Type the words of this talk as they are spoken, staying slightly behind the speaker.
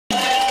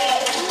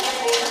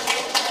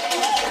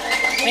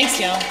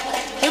Thanks, y'all.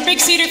 We're Big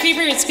Cedar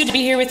Fever. It's good to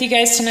be here with you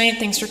guys tonight.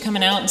 Thanks for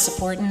coming out and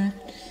supporting.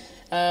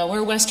 We're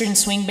a Western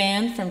swing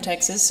band from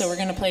Texas, so we're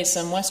going to play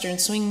some Western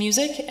swing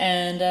music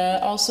and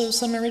also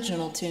some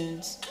original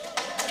tunes.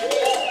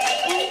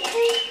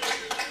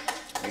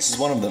 This is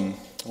one of them.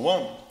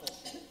 1,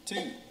 2,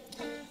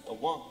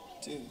 1,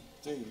 2,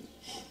 3.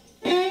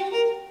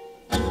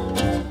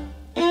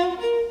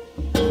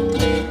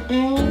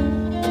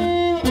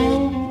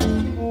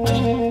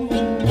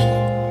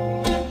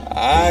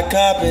 I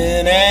cop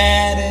an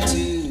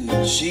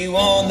attitude, she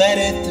won't let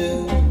it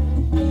through,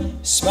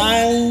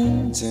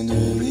 smiling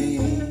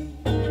tenderly.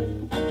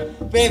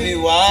 Baby,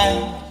 why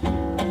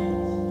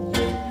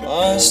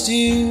must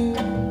you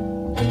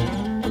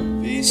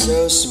be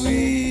so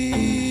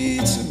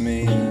sweet to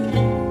me?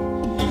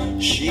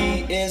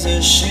 She is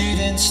a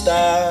shooting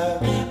star,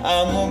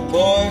 I'm a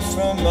boy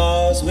from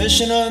Mars,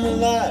 wishing on the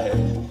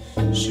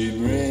life she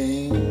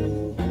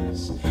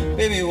brings.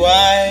 Baby,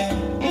 why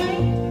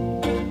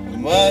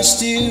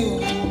must you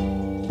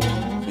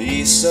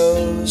be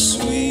so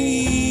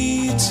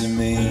sweet to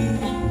me?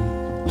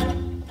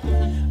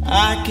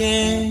 I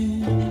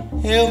can't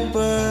help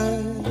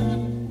but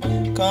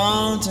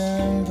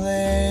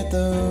contemplate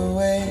the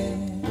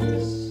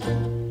ways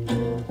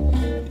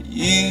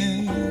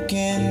you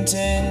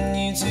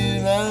continue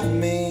to love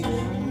me,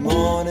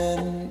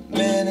 morning,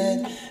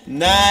 minute,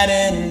 night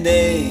and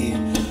day.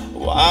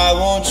 Why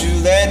won't you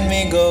let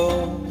me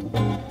go,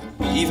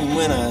 even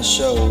when I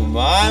show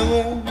my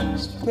worst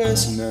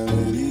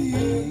personality?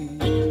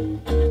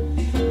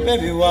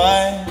 Baby,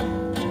 why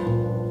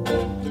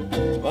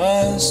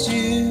must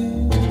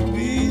you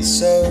be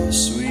so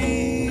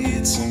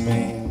sweet to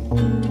me?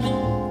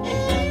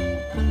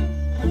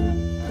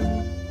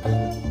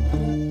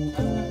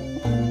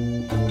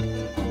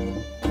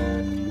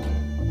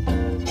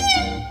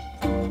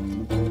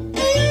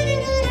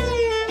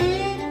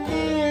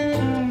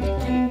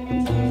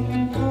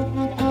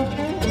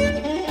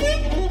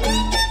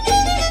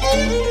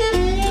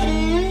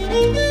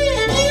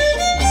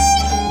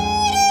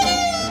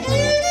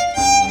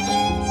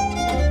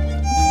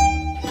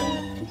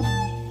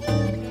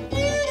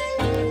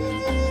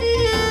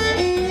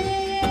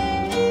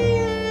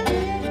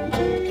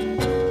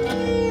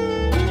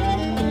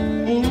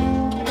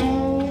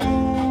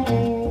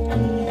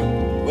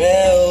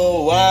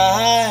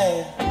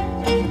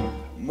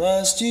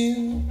 Must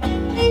you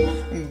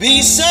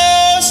be so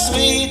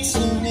sweet to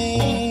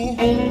me?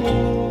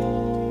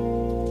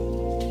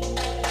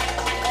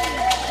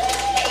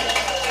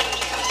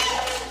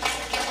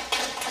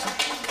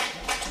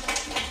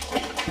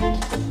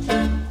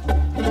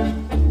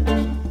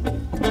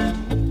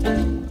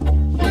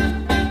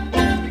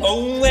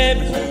 Oh,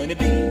 every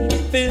honeybee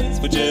fills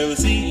with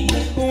jealousy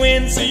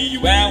when they see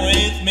you out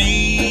with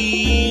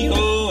me.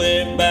 Oh,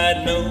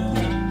 everybody knows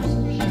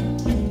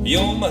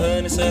you're my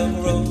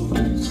honeysuckle rose.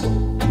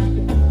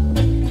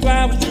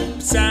 Flowers droop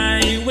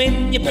beside you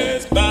when you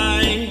pass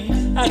by.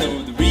 I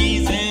know the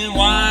reason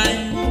why,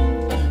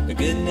 but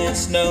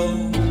goodness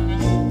knows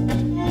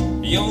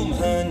you're my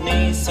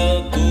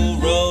honeysuckle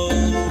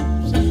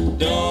rose.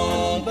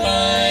 Don't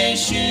buy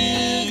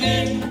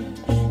sugar,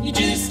 you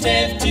just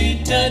have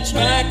to touch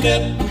my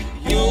cup.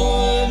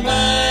 You're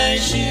my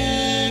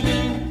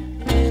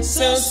sugar,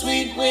 so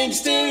sweet when you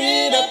stir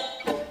it up.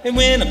 And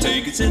when I'm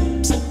taking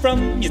sips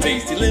from your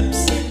tasty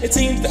lips, it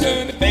seems the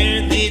honey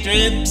barely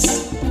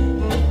drips.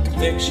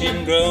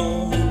 Confection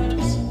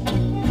grows,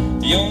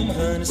 you're my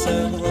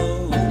honeysuckle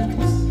rose.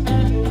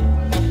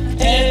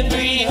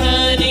 Every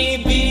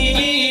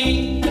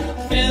honeybee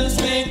fills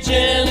with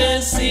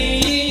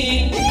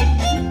jealousy.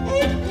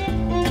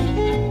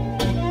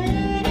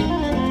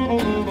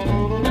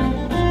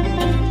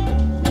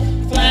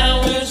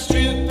 Flowers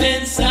droop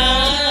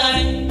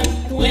inside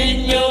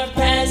when you're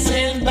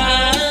passing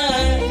by.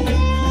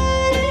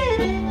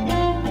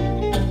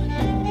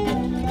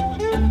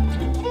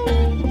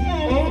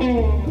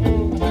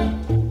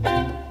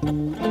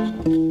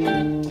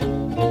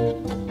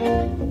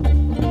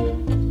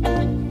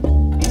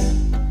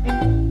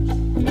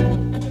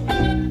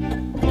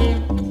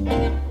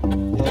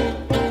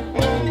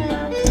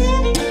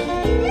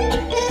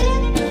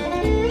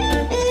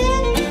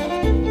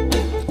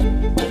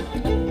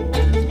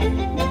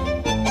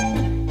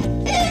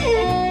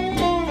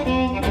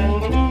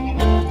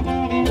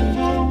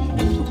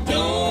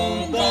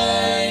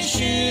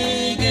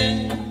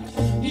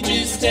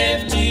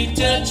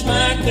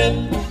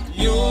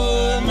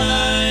 You're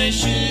my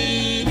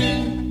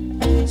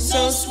sugar,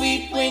 so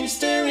sweet when you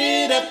stir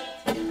it up.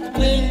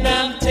 When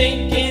I'm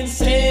taking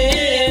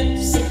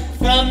sips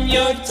from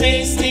your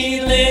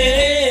tasty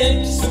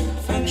lips,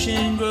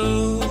 function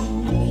grows.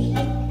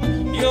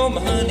 You're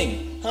my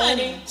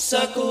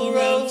honeysuckle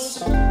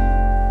rose.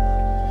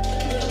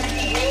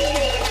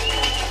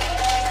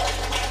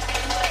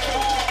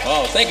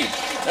 Oh, thank you.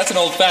 That's an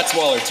old Fat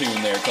Swaller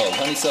tune there called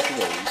Honeysuckle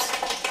Rose.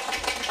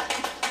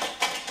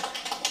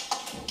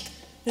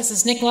 This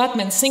is Nick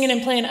Lockman singing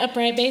and playing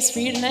upright bass for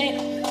you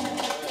tonight.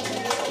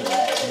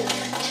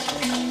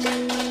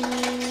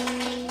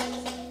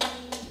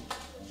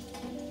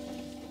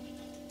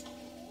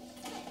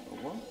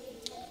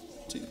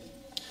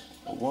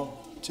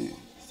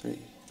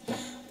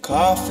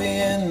 coffee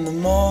in the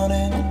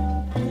morning,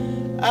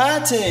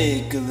 I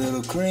take a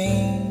little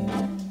cream,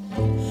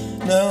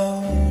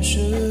 no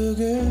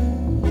sugar,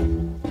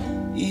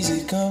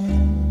 easy come,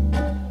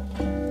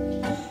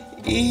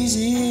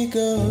 easy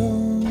go.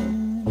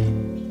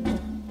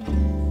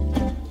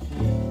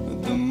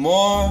 The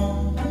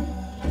more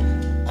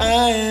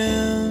I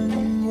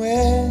am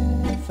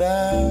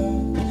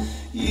without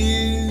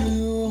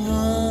you,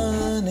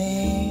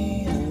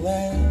 honey, the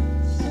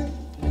less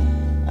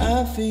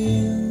I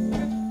feel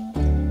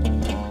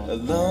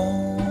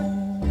alone.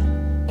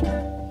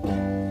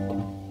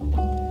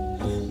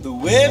 The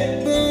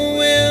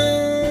whippoorwill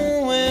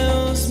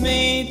wills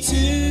me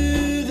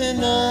to the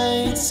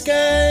night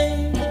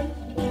sky.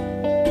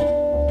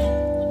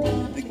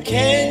 The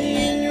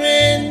canyon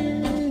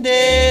wren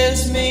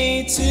dares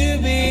me to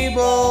be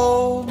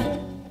bold,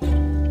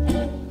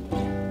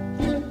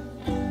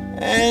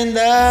 and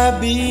I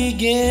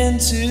begin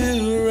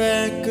to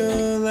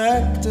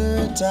recollect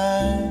a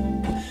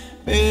time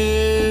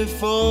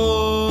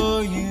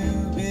before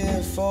you,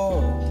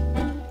 before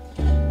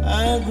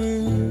I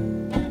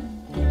grew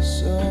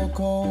so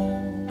cold.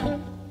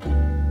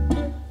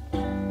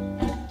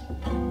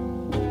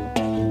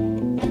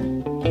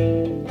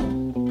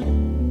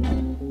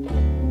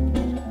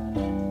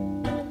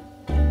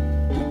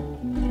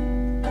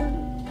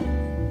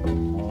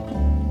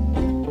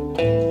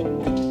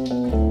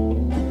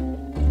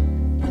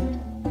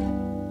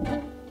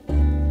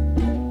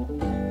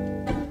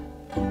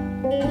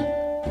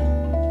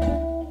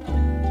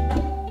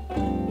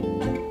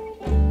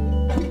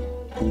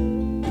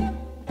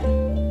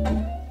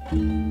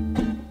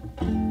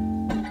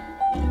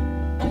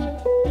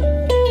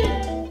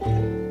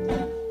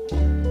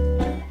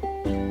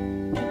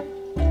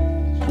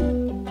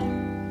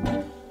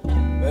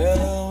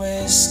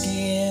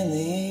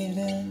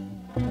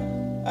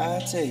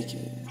 Take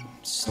it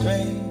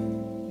straight,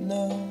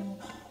 no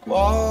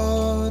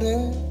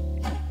water,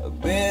 a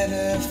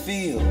bitter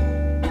feel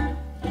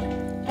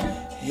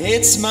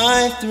hits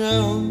my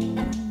throat.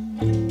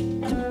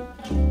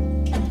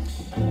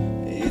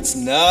 It's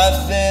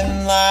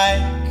nothing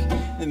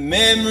like the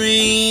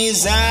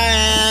memories I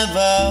have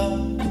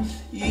of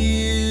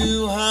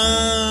you,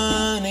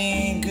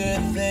 honey.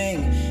 Good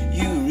thing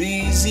you're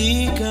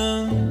easy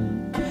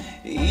come,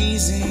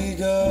 easy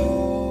go.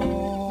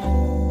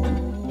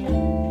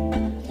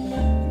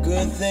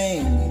 Good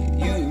thing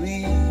you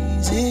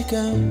easy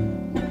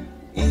come,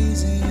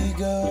 easy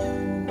go.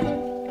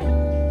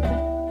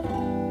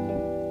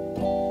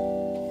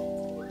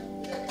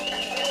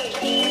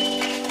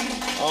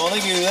 Oh,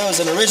 thank you. That was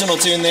an original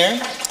tune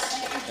there.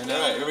 And all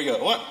right, here we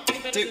go. 1,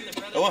 2,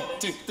 1,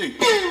 2, 3.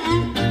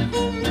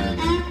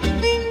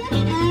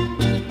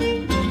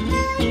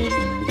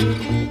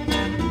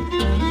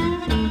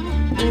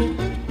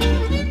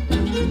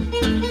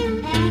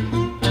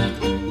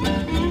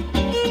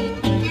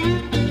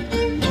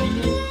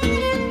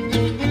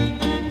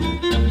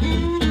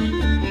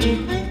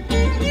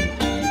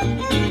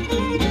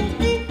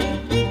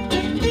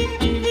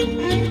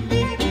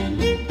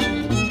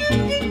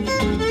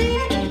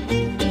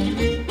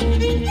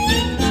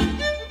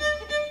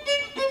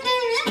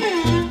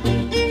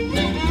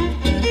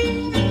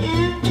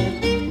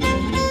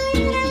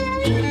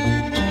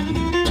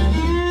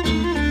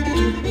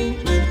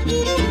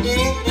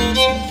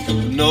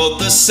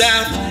 North or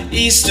south,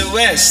 east or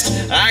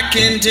west, I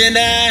contend I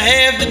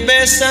have the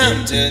best.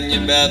 I'm telling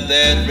you about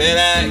that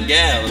red-eyed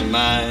gal of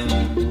mine.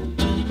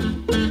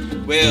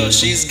 Well,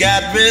 she's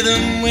got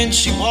rhythm when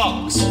she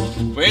walks,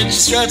 when she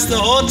struts the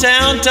whole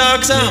town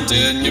talks. I'm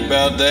telling you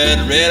about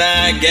that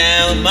red-eyed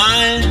gal of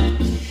mine.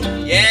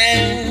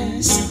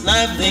 Yes,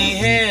 lovely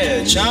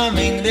hair,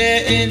 charming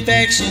there. In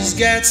fact, she's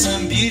got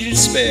some beauty to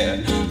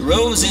spare.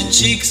 Rosy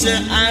cheeks,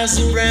 her eyes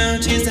are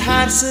brown. She's the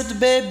hottest little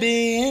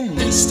baby in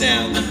this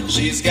town.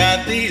 She's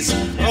got these,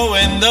 oh,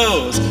 and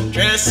those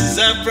dresses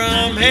up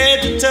from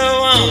head to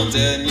toe. I'm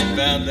telling you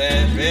about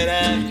that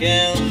red-eyed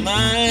gal of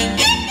mine.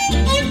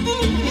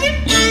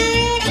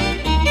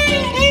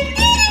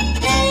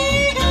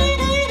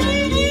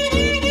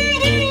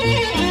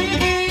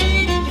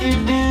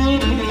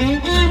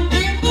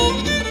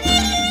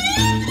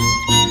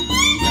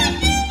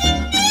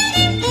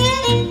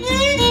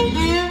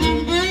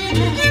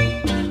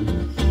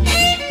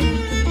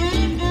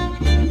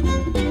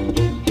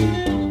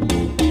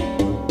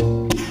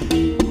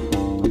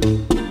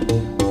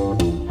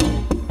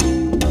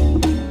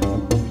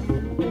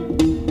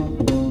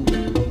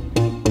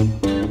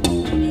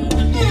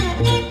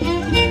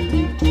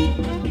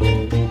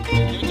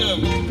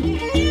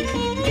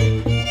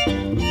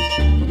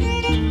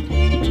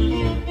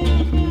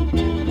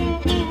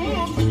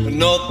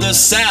 North or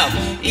south,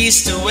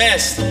 east or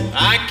west,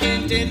 I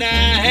contend I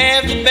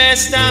have the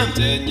best. I'm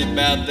telling you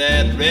about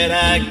that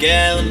red-eyed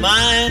gal of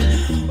mine.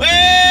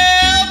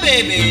 Well,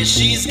 baby,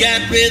 she's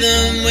got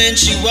rhythm when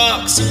she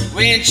walks,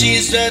 when she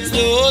struts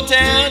the whole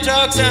town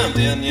talks. I'm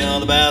telling you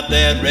all about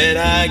that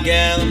red-eyed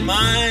gal of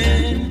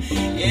mine.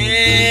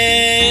 Yeah.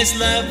 face,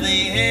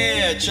 lovely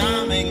hair,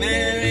 charming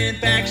there. In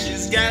fact,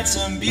 she's got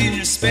some beauty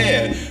to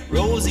spare.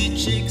 Rosy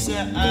cheeks,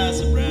 her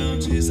eyes are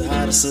brown. She's the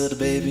hottest little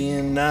baby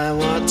in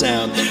Niwot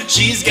town.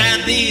 She's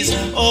got these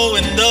oh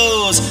and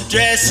those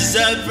dresses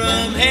up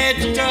from head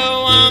to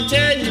toe. I'm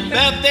telling you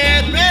about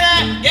that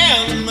red-eyed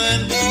gal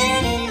woman.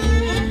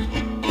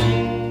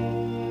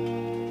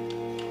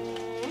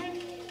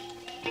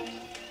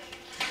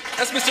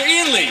 That's Mr.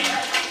 Ian Lee.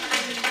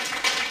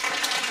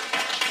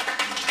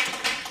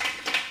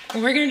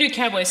 Well, we're going to do a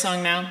cowboy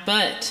song now,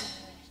 but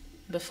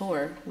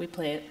before we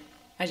play it,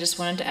 I just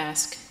wanted to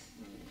ask,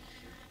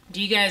 do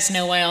you guys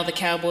know why all the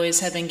cowboys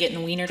have been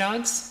getting wiener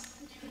dogs?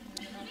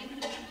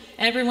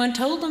 Everyone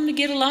told them to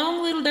get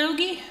along, little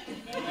doggy.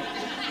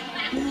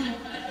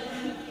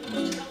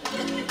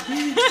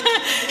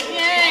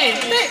 Yay!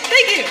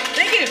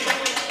 Thank you.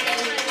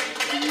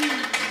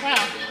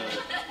 Wow.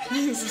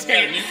 This is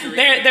great.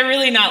 They're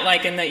really not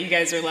liking that you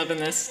guys are loving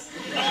this.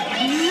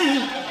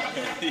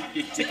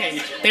 It's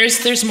okay.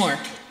 There's more.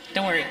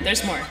 Don't worry.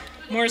 There's more.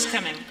 More is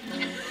coming.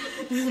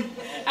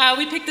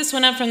 We picked this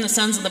one up from the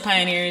Sons of the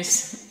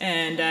Pioneers,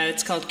 and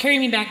it's called "Carry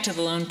Me Back to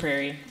the Lone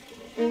Prairie."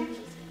 1,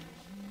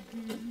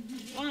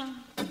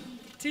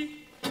 2,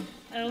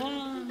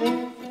 1.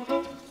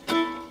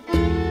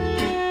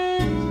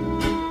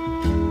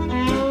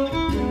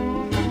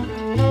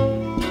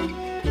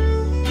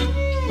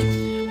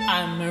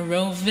 I'm a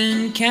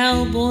roving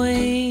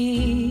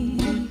cowboy,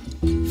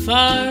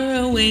 far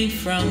away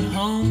from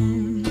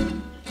home,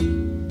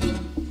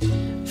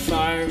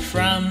 far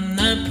from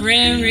the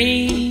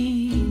prairie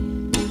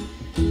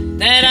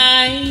that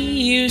I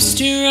used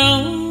to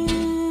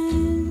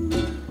roam,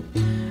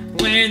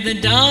 where the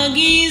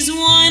doggies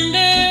wander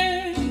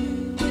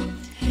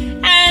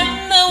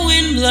and the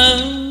wind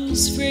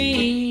blows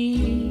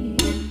free.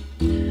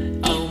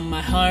 Oh,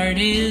 my heart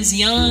is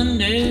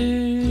yonder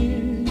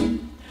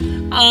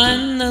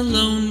on the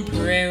lone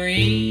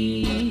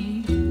prairie.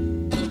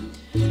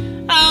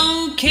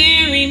 Oh,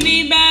 carry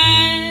me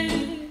back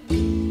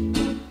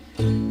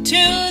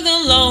to the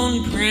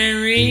lone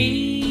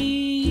prairie,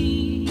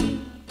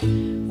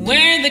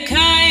 where the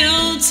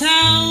coyotes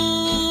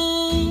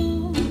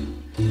howl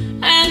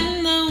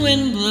and the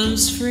wind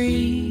blows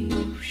free.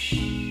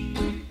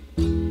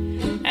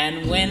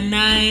 And when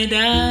I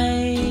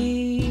die,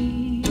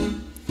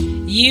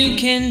 you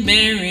can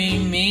bury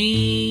me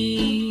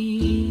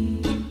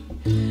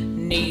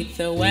 'neath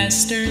the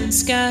western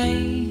sky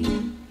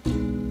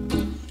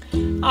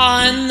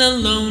on the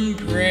lone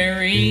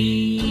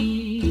prairie.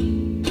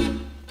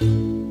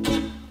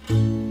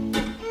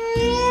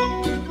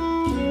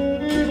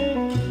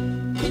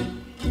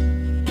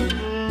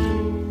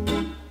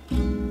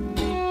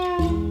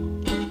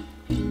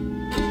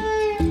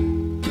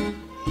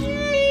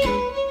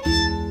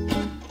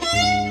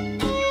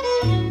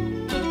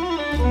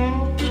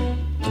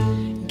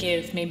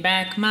 Give me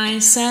back my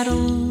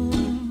saddle,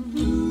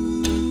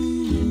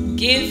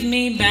 give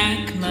me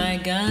back my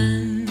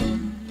gun,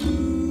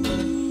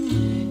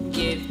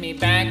 give me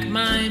back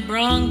my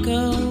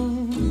bronco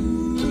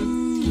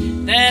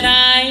that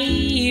I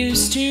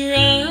used to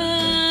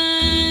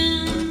run.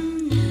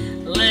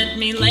 Let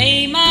me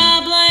lay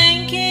my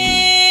blanket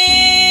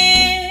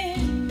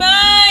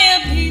by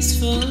a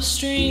peaceful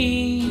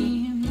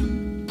stream,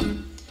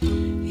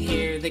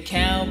 hear the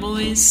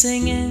cowboys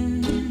singing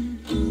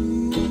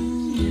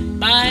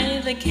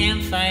by the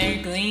campfire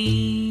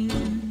gleam.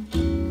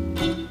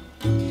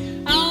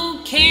 Oh,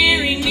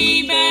 carry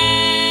me back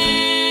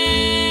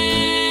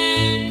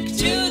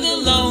to the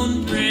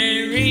lone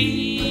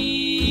prairie,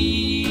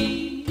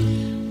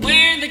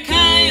 where the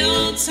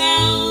coyotes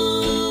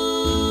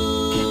howl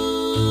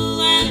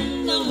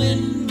and the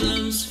wind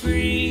blows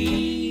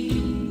free.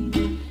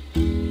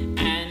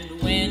 And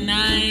when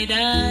I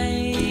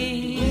die,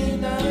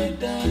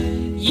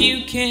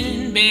 you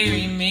can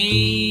bury me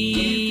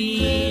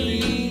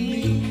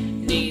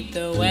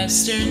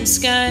western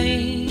sky,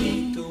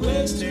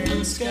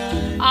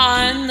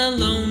 on the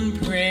lone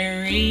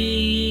prairie,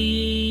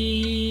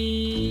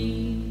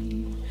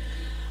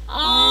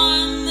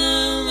 on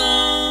the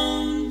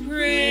lone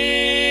prairie.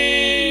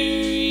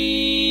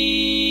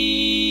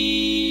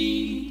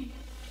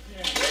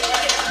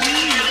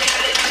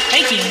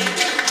 Thank you.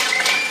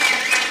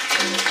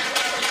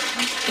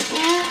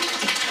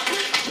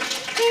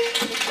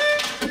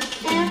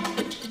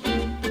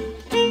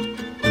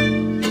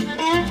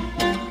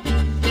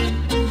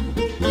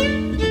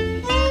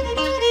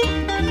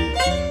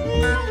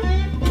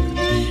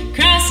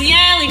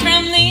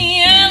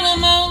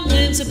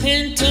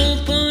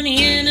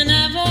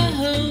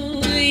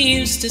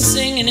 To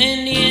sing an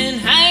Indian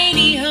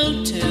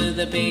hidey-ho to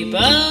the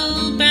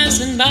people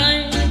passing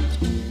by.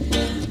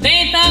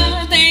 They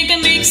thought they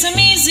could make some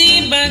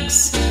easy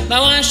bucks by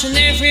washing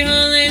their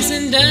frijoles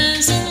in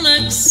dozen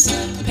looks.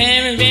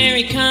 Pairing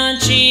very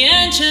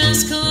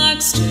conscientious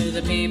clocks to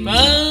the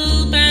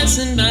people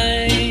passing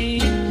by.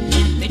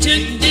 They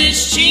took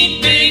this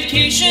cheap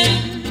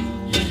vacation,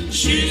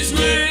 shoes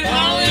were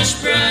polished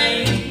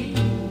bright,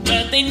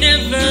 but they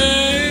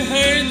never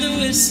heard the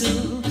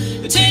whistle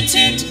Toot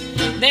toot,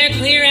 they're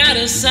clear out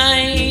of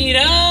sight.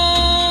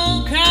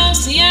 Oh,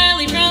 across the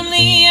alley from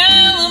the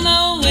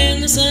Alamo, when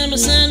the summer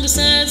sun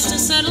decides to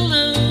settle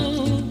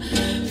low,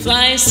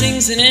 Fly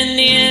sings an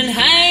Indian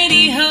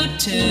hidey-ho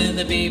to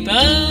the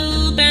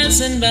people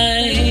passing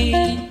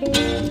by.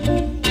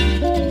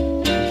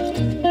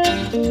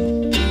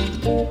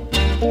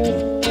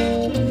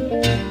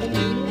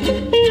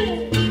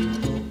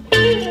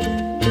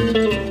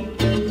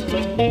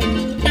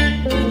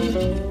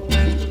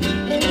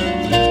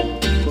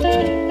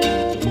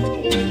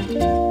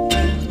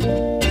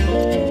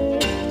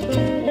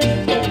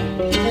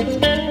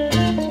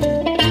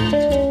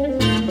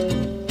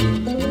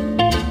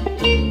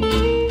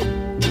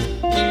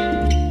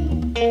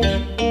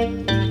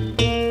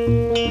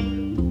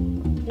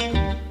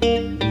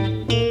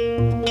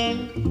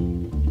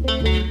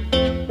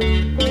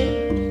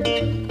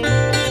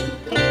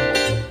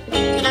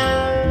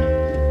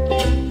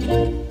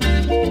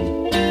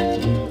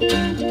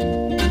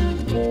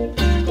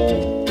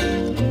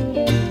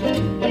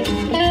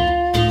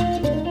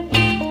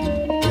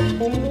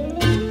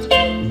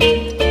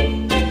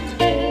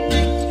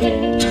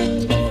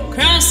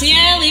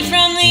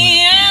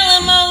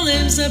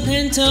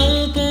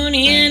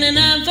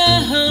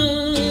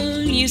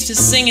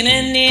 Singing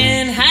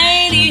Indian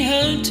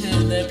hidey-ho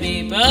to the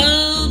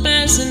people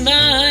passing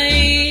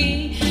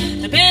by.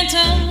 The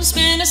pinto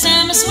spent a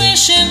summer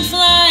swishing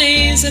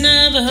flies, and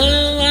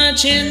Navajo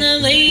watching the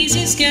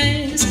lazy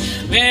skies.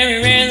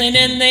 Very rarely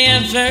did they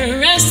ever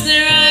rest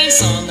their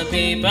eyes on the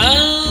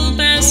people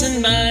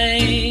passing by.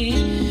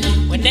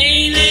 When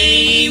they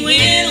lay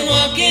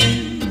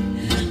walking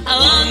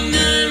along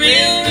the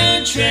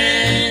railroad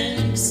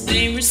tracks,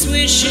 they were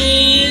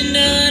swishing,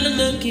 not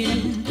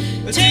a-looking.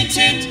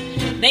 Toot-toot,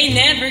 they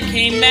never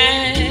came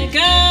back.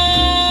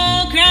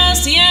 Oh,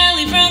 across the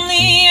alley from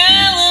the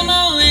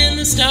Alamo, in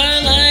the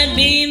starlight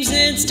beams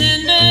its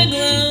tender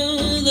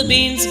glow. The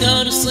beans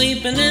go to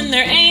sleep and then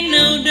there ain't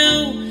no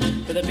dough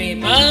for the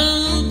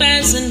people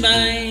passing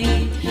by.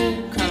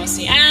 Across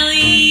the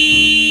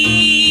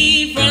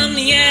alley from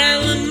the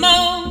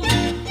Alamo.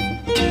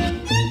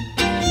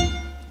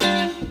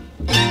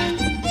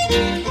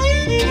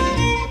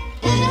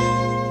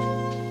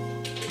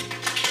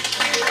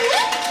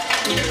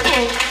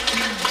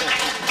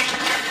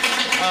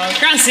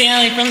 Across the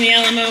alley from the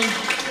Alamo.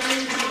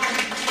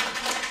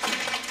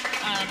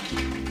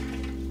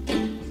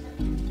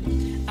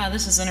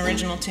 This is an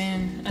original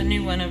tune, a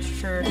new one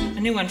for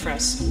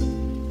us.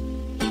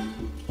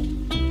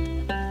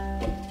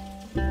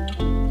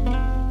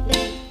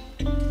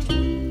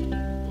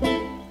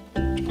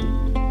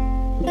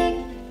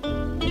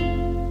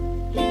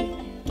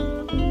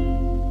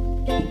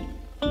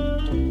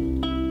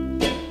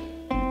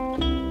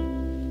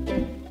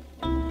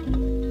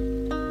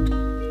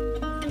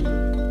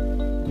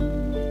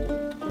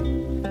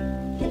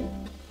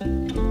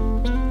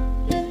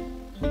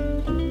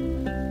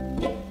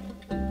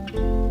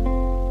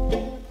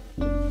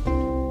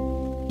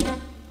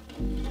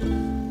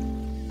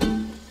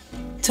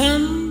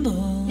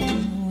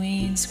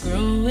 Tumbleweeds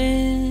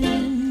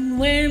growing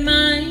where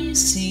my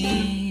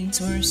seeds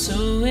were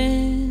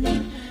sowing.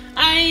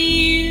 I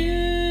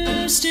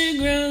used to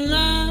grow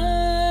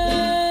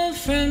love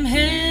from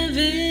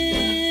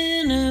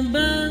heaven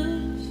above,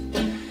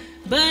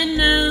 but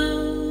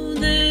now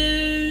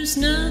there's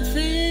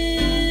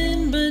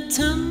nothing but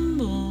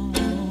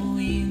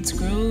tumbleweeds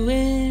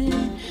growing,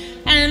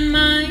 and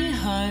my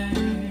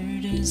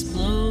heart is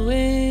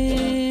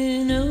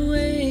blowing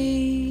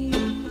away.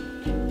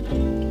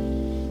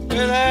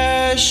 Well,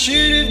 I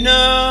should have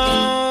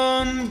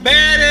known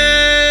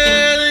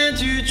better than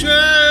to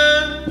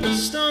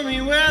trust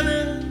stormy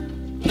weather.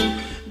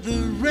 The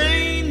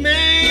rain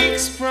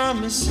makes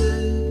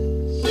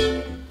promises,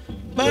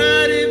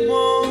 but it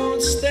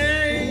won't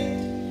stay.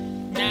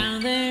 Now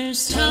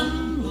there's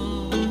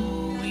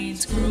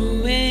tumbleweeds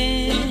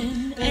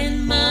growing,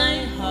 and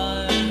my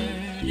heart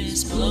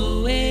is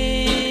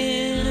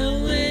blowing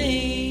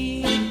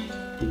away.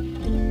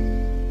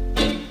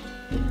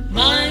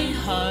 My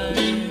heart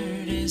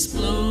is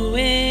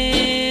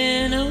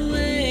blowing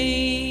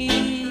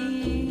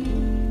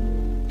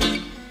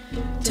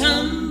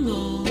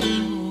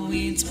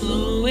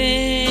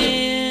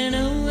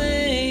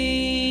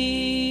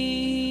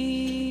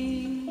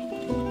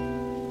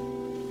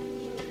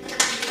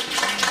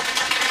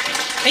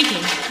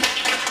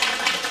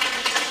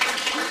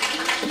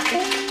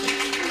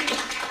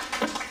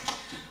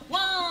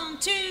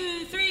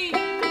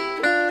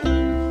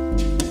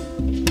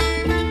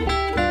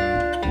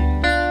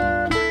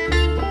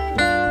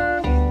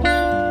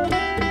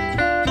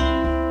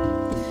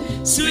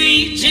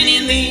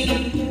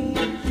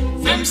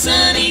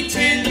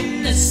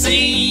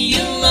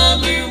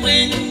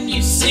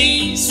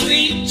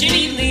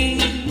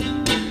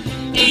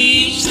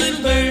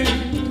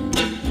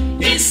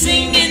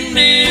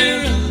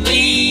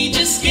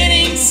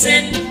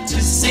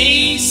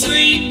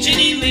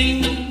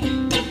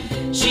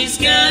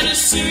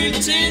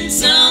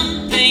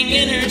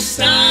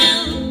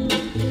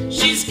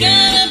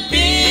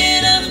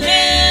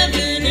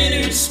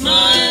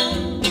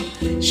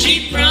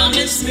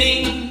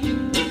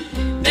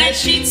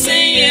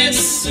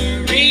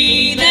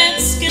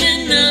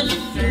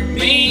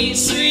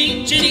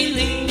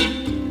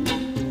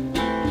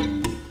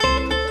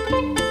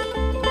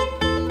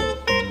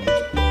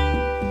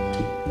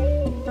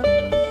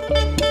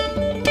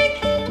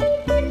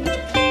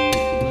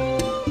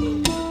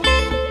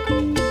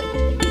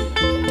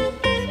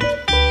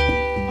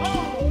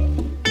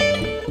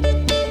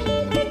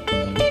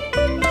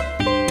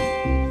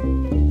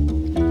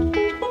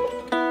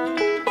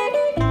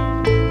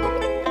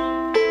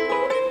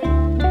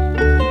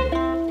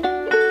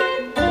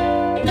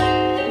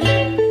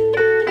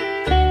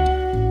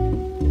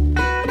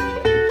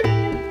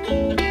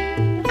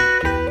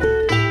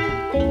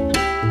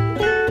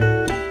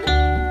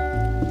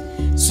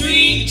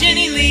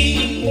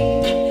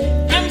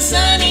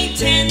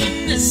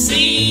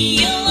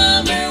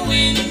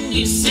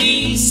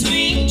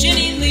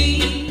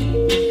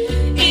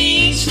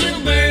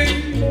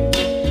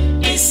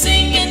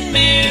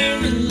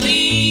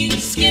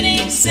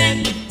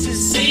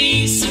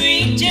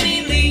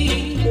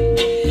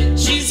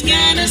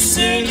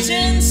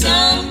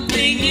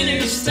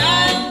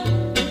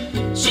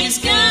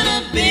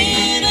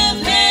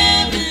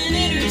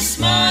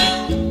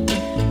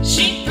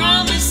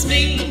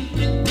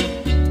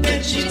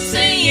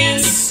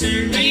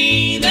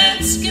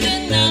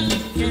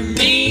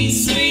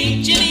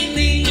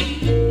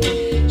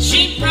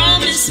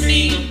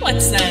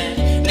What's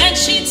that? That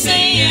she'd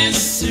say,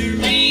 yes,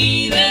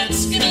 sirree,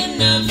 that's good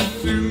enough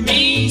for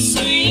me,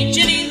 sweet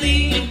Jenny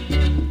Lee.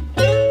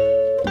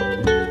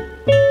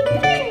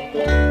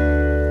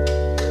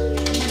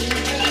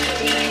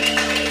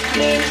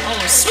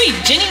 Oh, sweet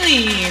Jenny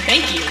Lee,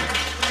 thank you.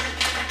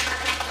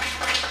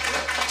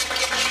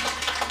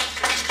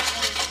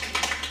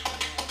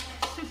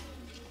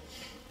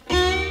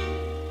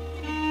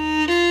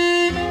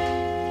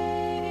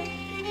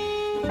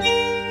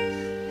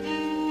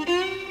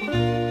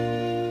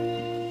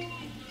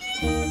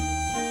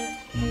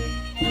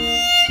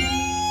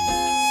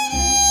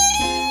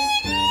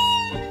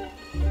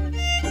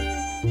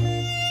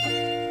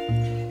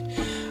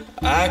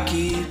 I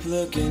keep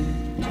looking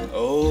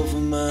over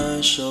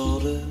my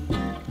shoulder,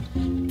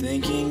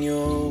 thinking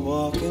you're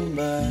walking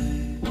by.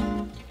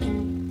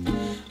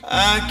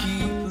 I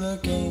keep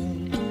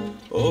looking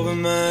over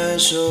my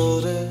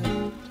shoulder,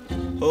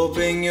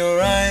 hoping you're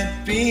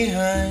right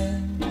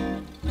behind.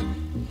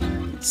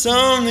 It's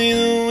only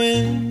the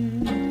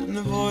wind and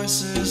the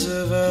voices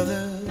of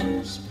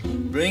others,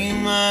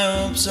 bringing my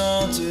hopes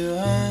all too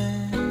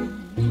high.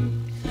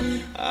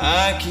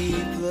 I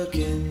keep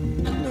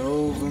looking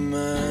over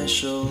my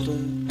shoulder,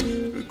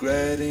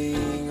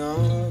 regretting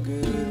our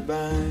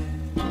goodbye.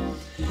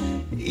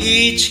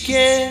 Each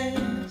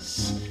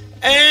kiss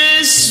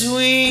as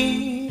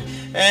sweet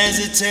as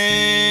a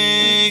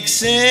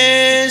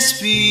Texas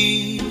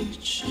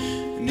speech,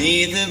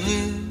 beneath the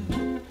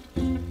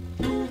blue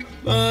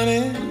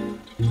bonnet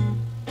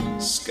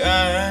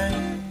sky.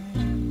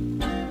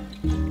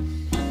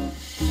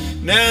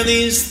 Now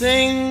these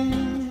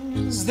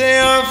things, they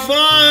are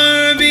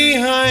far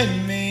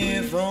behind me.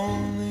 If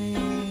only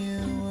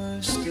you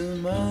were still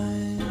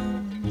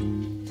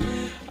mine.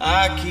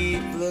 I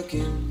keep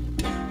looking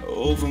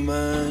over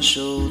my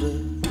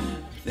shoulder,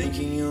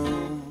 thinking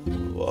you're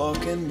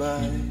walking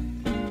by.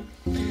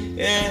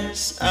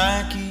 Yes,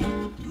 I keep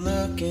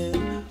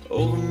looking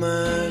over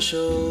my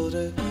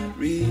shoulder,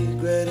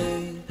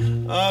 regretting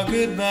our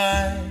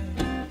goodbye.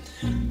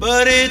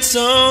 But it's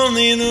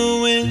only the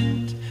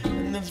wind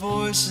and the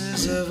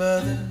voices of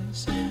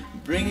others,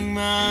 bringing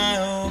my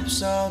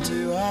hopes all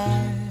too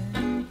high.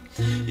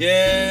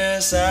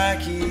 Yes, I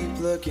keep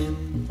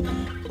looking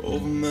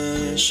over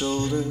my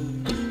shoulder,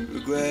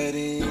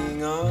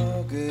 regretting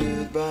our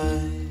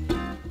goodbye.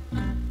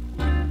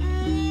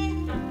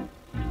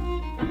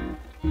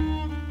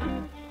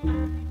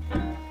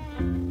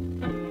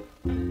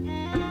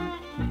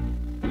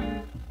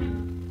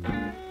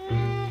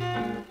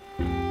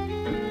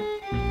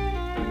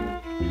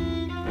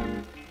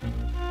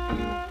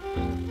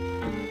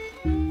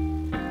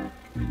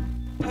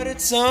 But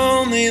it's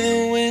only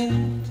the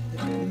wind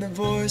and the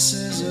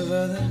voices of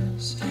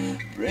others,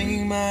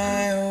 bringing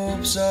my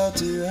hopes all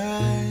too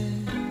high.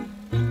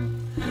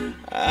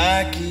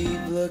 I keep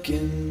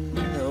looking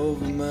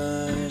over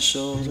my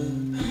shoulder,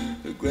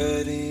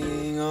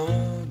 regretting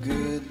our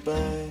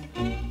goodbye.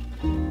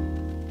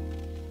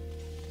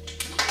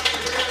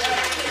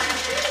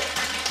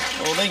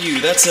 Well, thank you.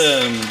 That's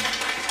a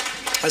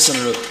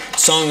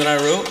song that I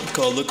wrote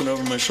called "Looking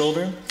Over My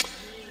Shoulder."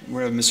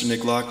 We're having Mr.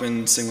 Nick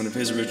Lockman sing one of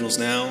his originals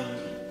now,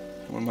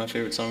 one of my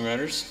favorite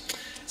songwriters.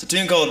 It's a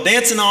tune called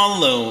 "Dancing All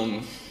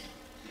Alone."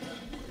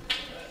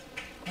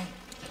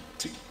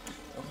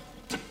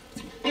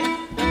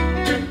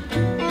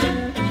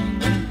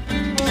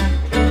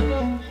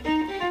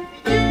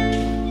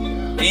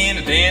 In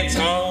a dance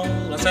hall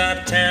outside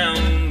of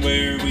town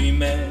where we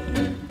met,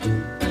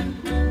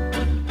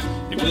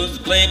 it was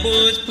the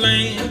Playboys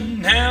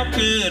playing, how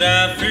could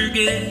I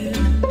forget?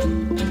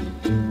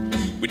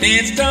 We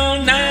danced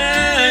all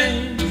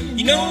night,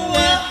 you know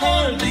I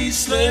hardly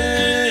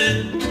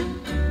slept.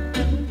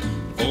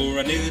 Before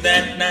I knew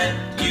that night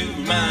you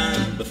were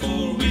mine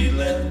before we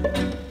left.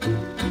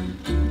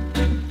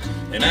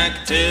 And I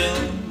could tell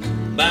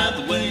by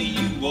the way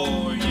you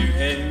wore your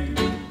hair.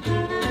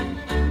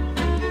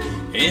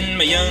 In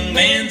my young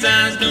man's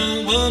eyes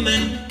no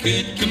woman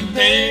could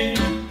compare.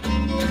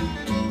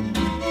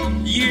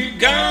 You're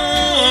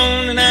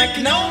gone and I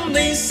can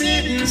only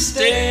sit and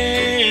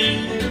stare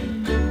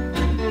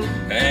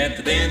at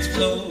the dance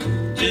floor,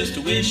 just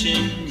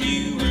wishing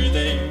you were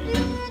there.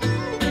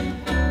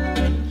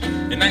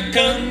 And I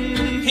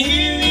come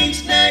here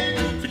each night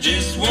for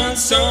just one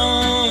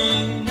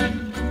song,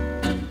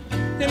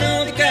 and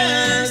all the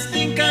guys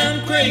think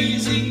I'm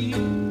crazy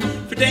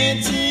for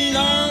dancing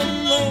all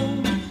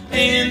alone,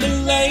 and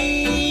the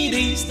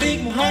ladies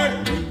think my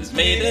heart is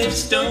made of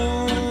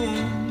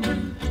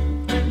stone.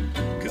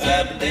 'Cause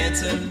I've been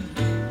dancing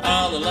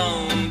all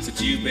alone since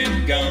you've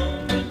been gone.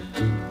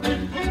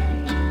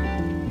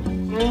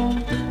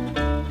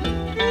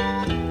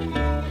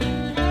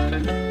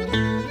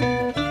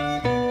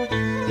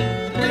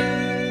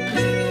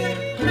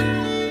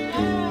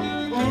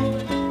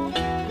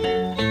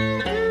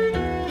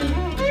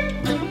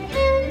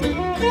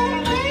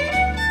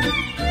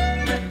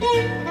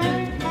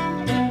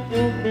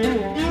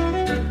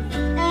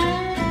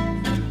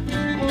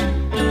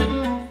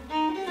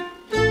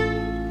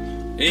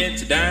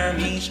 It's a dime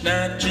each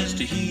night just to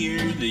to hear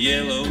the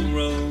yellow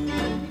rose.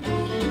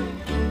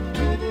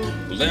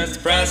 Well, that's the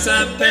price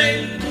I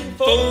paid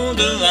for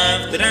the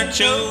life that I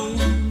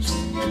chose.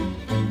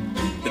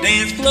 The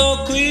dance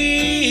floor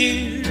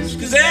clears,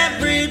 'cause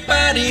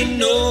everybody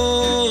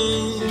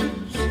knows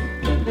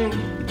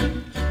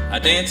I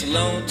dance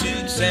alone to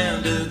the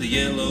sound of the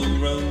yellow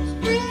rose.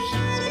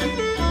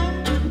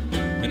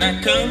 And I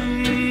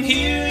come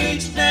here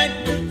each night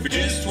for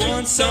just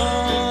one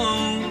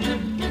song.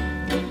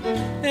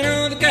 And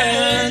all the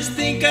guys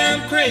think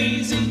I'm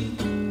crazy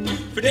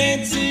for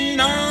dancing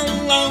all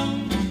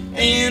alone.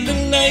 And the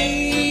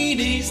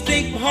ladies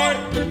think my heart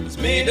is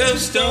made of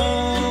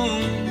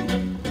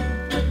stone.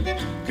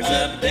 'Cause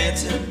I've been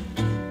dancing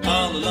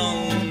all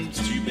alone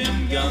since you've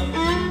been gone.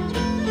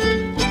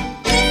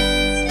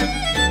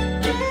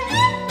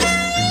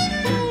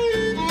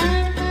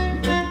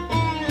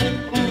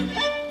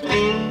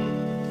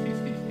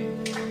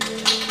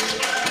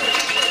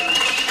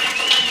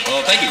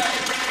 Oh, thank you.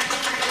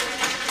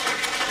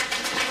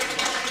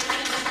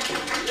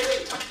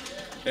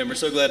 And we're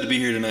so glad to be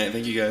here tonight.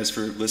 Thank you guys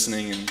for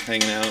listening and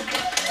hanging out.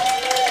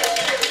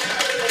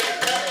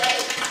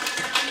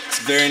 It's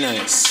very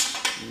nice.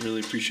 We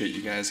really appreciate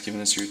you guys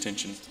giving us your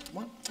attention.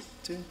 1,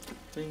 2,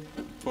 3,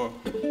 4.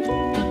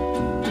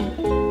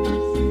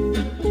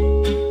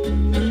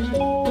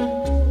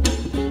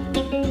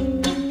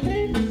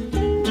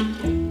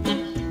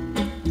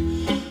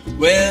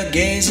 Well,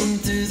 gazing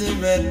through the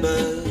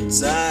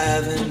redbuds, I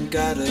haven't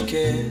got a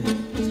care.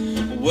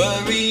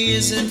 Worry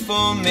isn't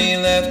for me,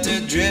 left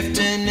her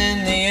drifting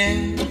in the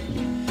air.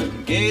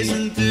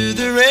 Gazing through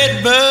the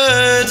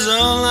redbuds,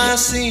 all I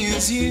see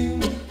is you.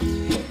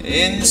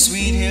 In the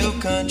sweet hill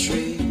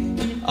country,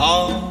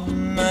 all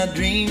my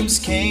dreams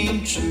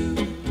came true.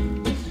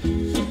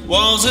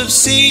 Walls of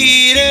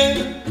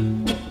cedar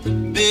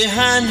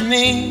behind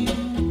me,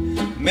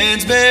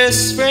 man's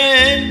best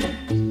friend,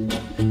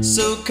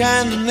 so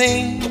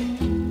kindly.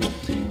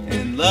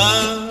 And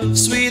love,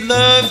 sweet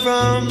love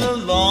from the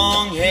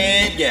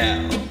long-haired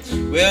gal.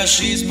 Well,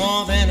 she's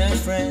more than a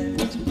friend,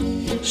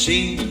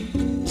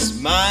 she's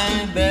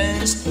my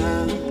best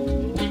pal.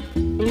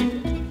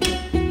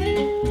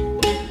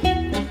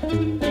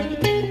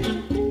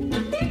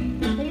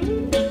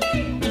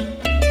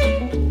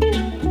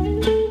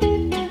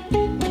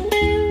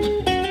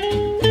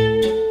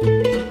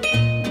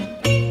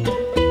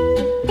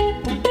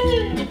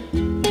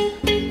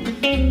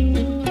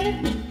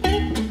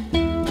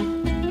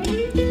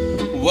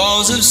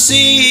 Walls of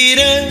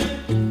cedar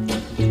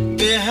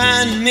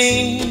behind me,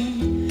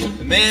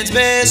 the man's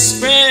best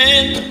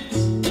friend,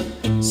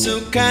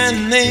 so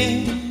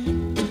kindly.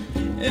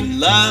 And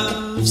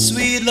love,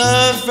 sweet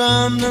love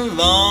from the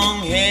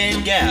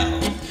long-haired gal.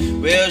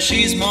 Well,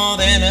 she's more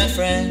than a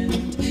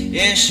friend,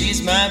 yeah,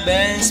 she's my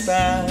best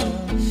pal.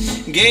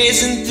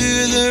 Gazing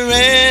through the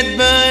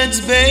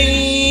redbuds,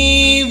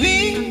 baby,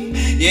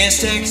 yes,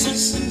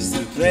 Texas is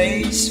the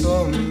place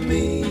for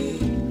me.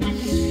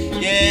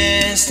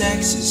 Yes,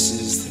 Texas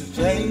is the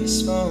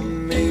place for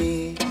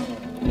me.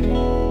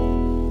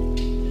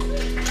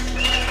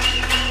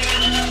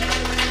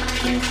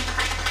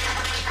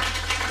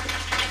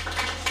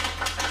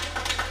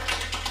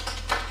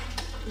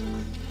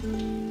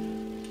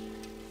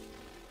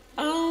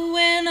 Oh,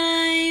 when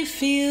I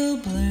feel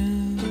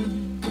blue,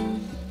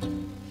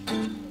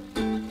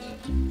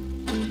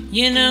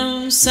 you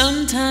know,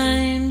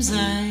 sometimes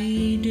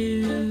I do.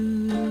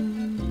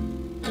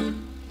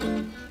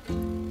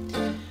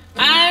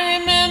 I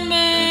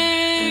remember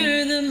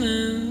the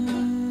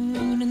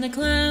moon and the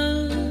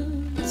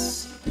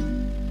clouds,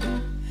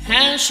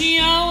 how she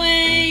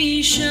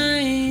always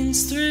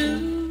shines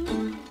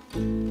through.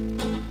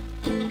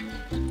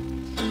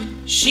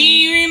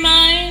 She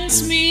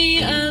reminds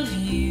me of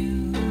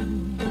you.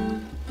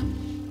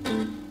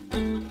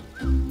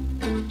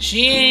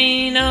 She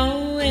ain't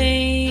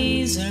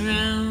always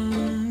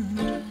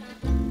around.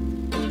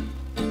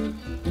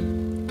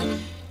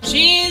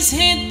 She's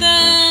hit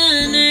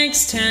the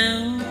next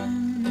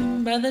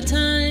town by the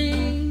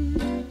time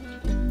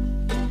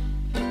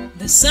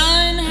the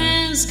sun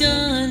has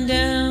gone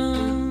down.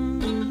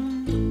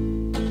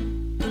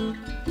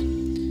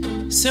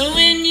 So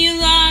when you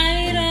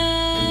light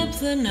up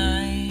the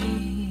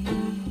night,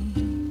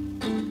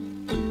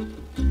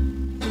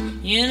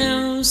 you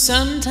know,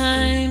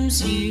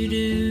 sometimes you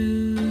do.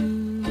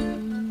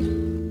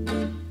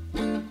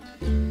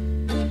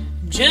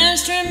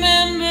 Just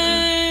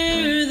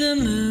remember the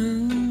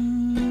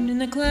moon and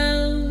the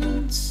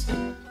clouds,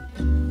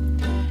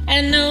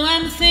 and know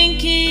I'm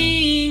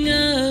thinking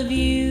of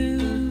you.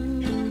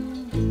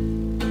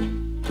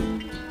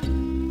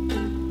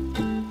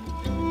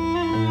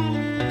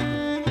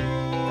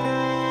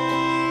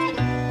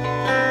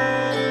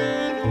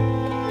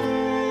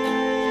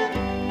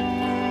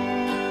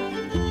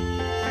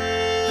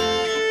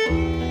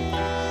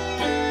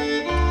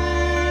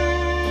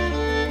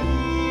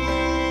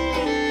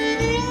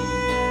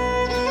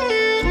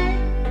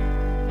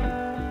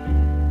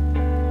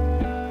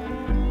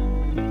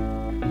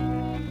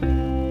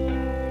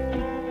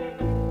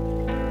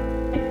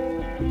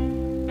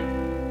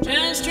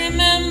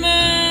 remember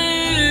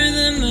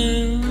the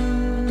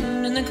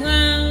moon and the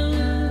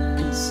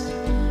clouds.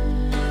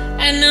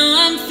 I know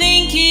I'm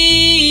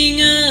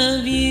thinking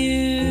of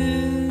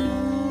you.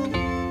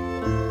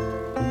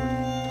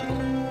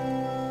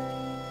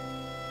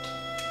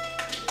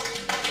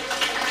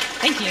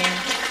 Thank you.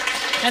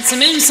 That's a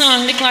moon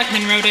song. Nick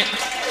Lockman wrote it.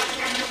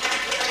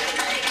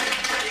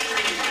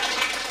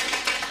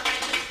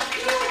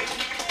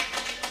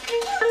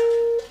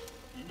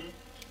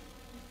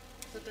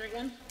 Is that the right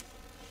one? I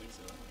think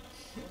so.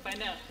 We'll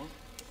find out. 1,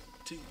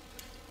 2,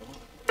 1.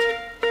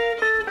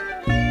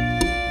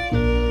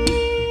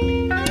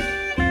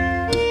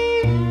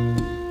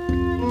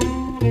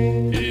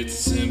 It's a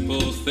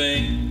simple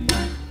thing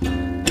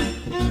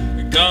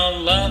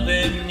called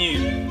loving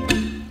you.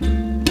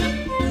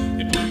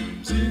 It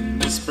blooms in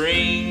the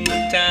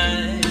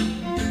springtime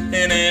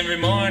and every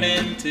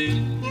morning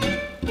too.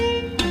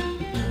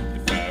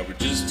 If I were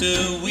just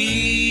a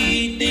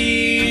weed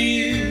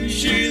dear,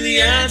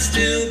 surely I'd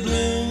still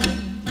bloom.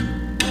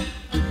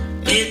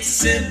 It's a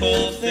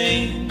simple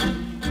thing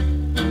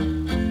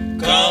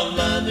called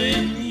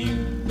loving you.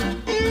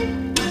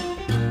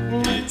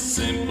 It's a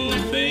simple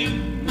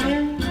thing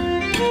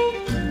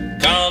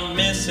called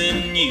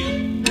missing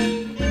you.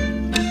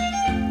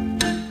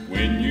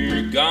 When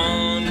you're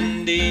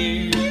gone,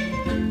 dear,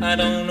 I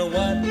don't know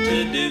what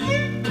to do.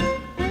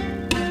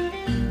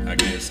 I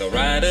guess I'll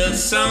write a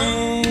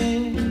song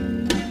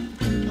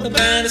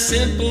about a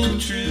simple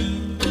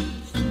truth.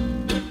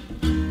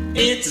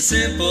 It's a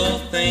simple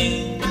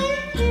thing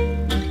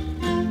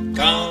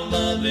called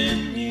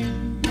loving you.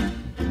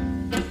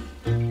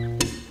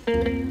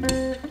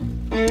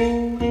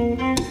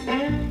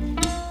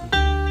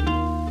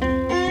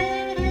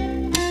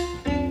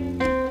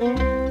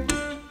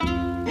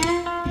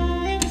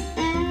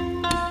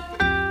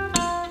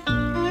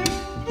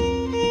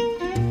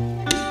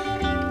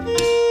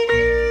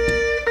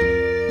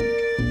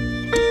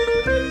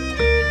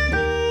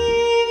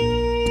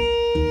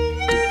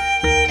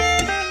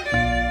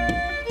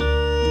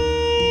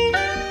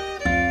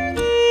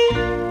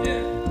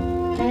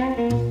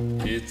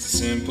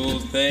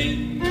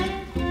 Thing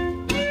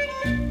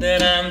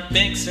that I'm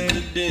fixing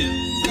to do.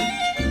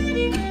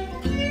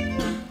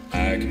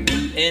 I can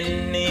do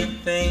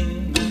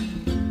anything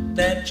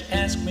that you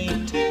ask me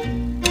to.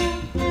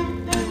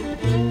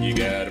 You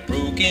got a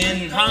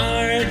broken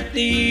heart,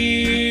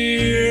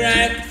 dear,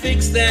 I can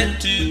fix that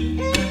too.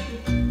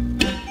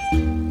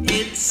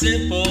 It's a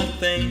simple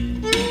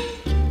thing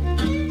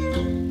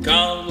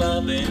called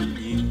loving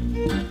you.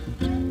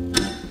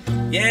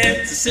 Yeah,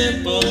 it's a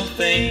simple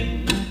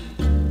thing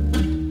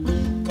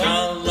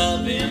called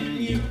loving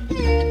you.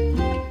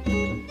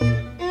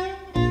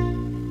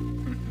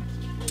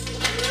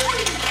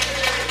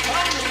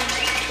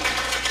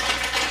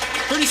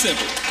 Pretty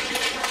simple.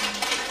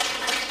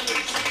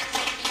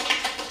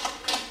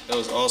 That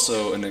was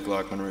also a Nick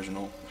Lockman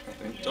original, I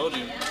think. Told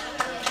you.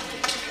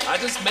 I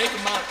just make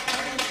them up.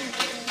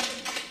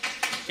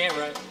 Can't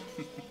write.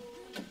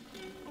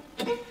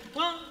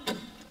 1,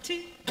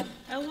 2,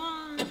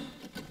 1.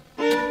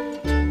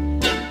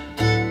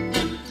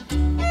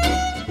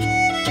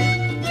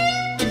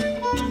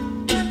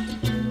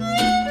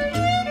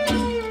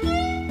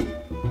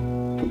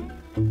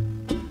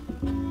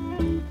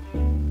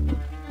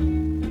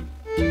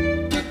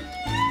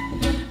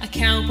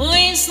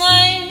 Cowboy's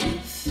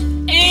life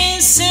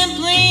is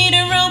simply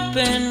to rope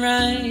and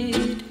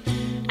ride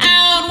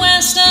out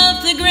west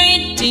of the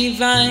Great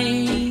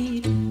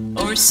Divide,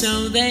 or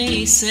so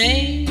they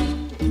say.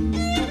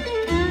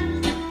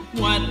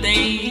 What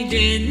they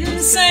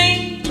didn't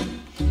say,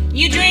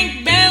 you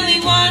drink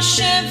belly wash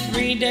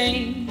every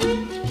day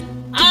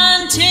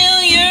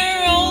until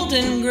you're old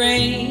and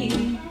gray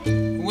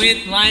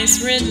with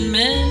lice-ridden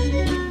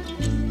men.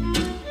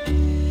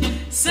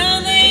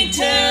 So they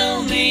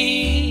tell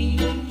me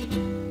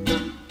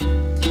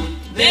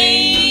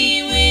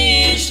they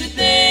wish that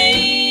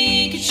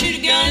they could shoot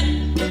a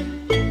gun.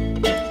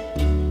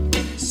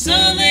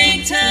 So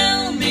they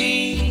tell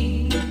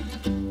me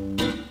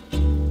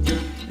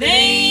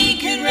they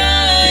could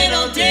ride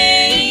all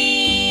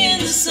day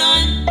in the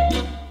sun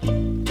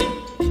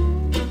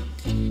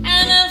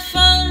and have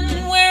fun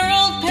where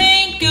old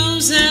paint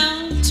goes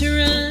out to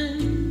run.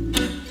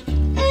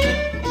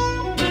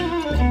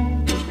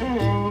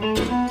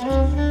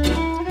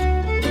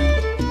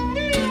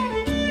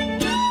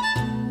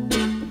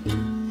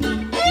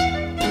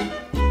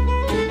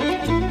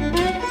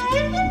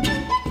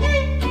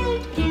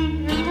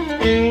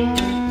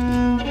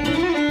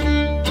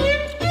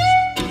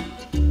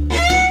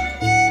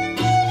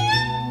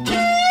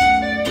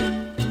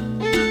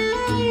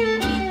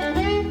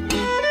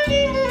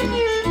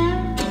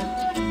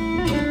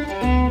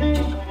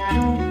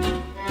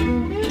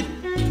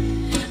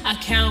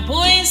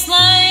 Cowboy's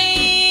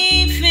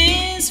life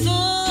is full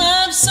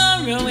of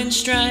sorrow and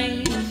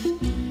strife.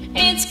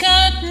 It's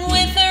cut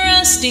with a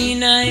rusty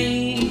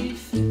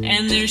knife,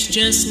 and there's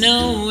just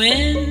no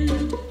end.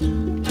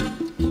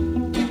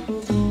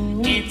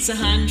 It's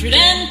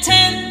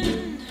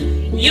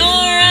 110, you're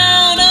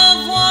out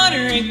of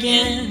water again.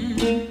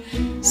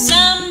 singing,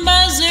 some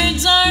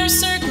buzzards are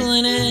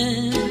circling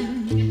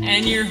in,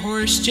 and your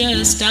horse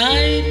just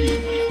died.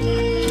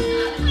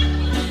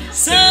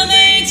 So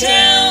they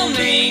tell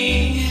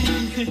me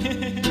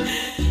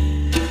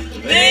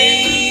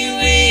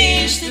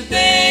they wish that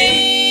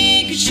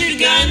they could shoot a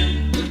gun.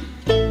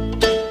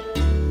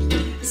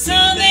 So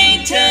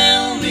they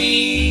tell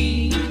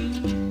me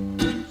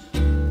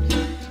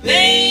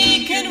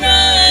they could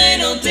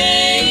ride all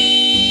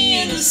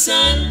day in the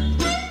sun.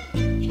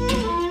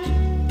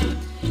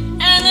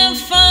 And have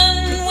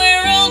fun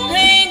where old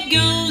paint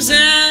goes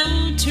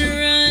out to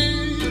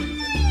run.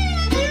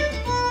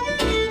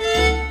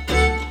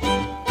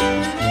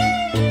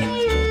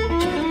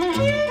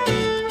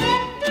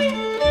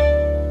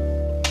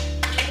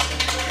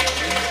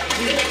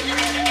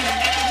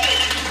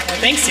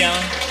 Thanks, y'all.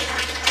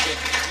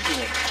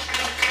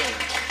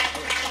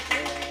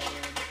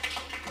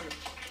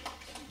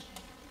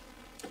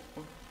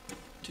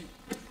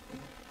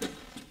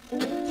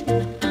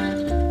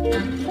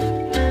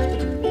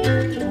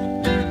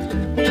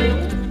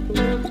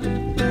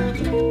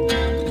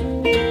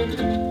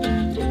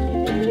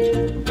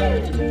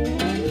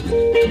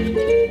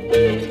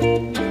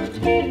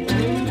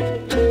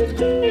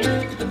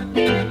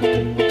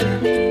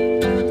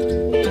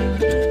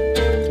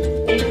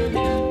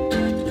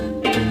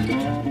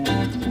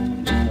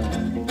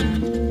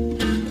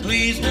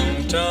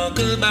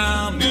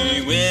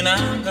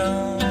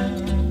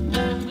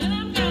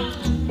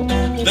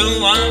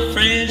 Though our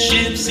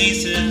friendship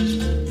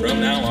ceases from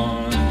now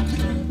on.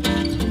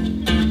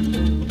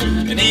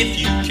 And if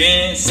you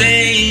can't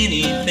say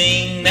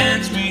anything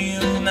that's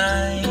real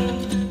nice,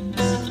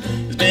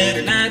 it's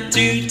better not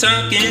to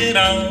talk at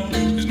all,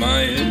 is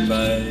my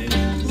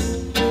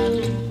advice.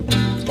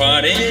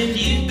 Pardon,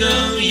 you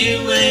go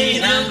your way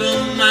and I'll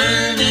go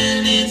mine,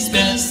 and it's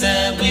best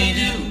that we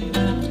do.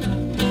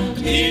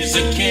 Here's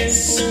a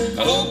kiss,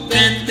 I hope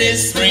that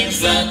this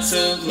brings lots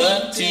of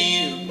luck to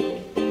you.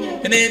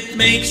 And it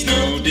makes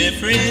no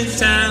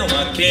difference how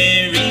I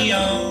carry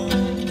on.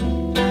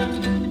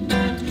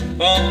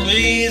 Oh,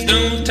 please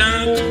don't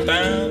talk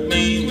about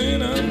me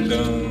when I'm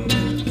gone.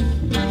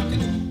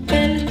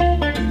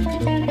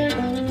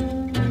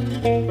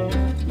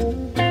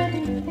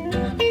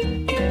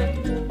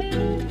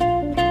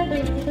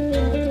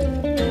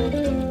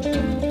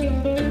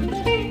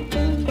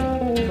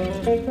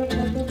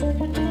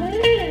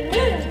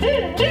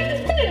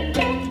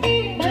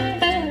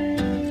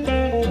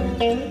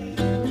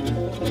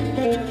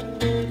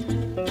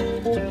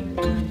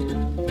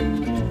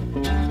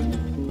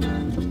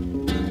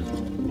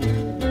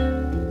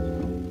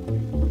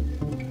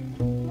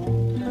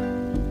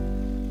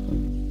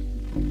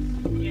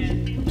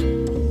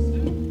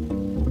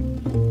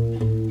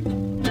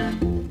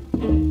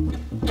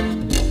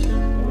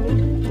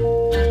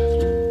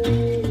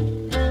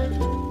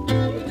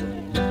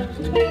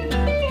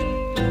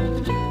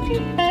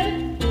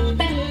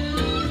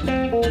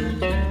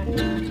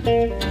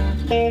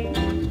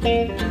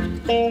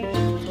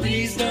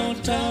 Please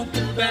don't talk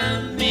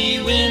about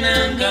me when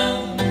I'm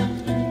gone.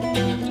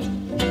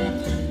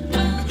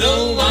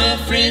 Though our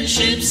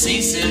friendship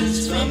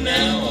ceases from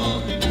now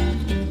on.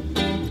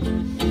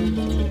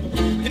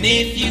 And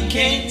if you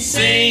can't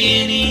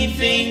say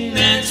anything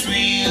that's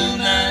real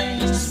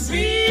nice,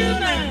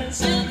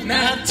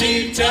 not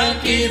to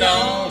talk at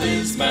all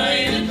is my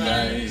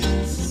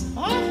advice.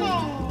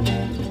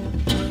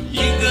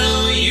 You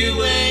go your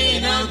way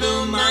and I'll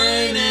go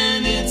mine,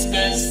 and it's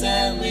best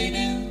that we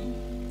do.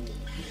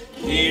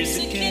 Here's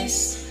a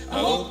kiss, I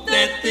hope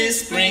that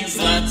this brings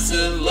lots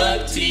of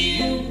luck to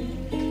you.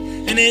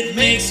 And it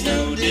makes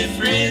no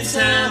difference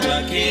how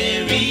I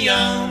carry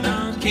on,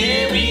 I'll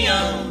carry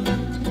on.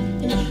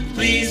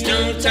 Please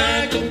don't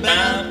talk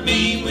about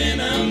me when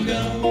I'm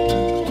gone.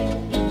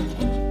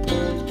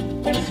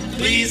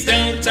 Please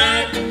don't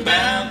talk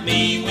about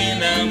me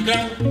when I'm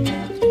gone.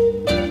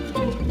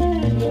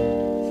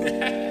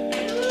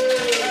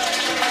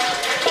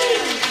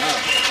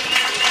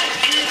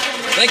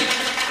 Thank you.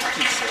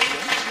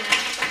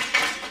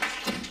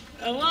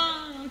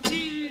 One,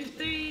 two,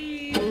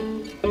 three.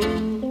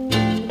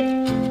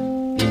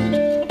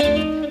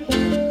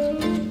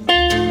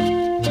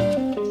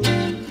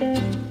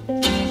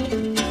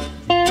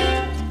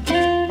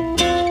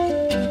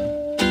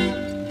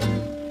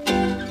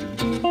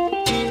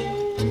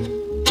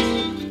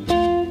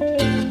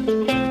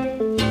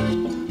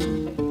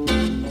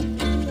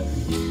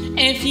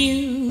 If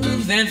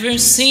you've ever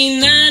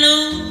seen that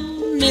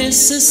old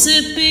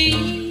Mississippi,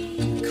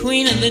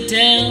 Queen of the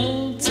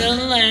Delta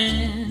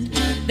land,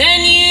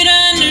 then you'd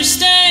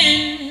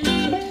understand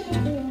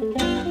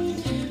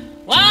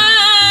why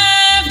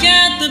I've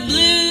got the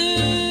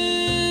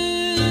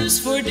blues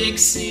for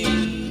Dixie.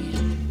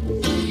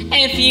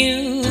 If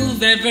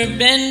you've ever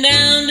been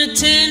down to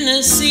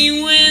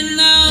Tennessee when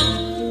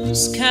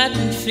those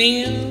cotton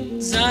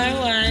fields are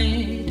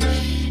white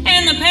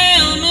and the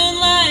pale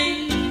moonlight,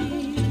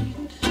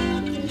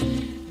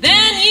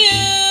 then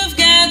you've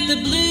got the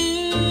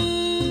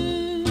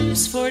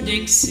blues for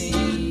Dixie.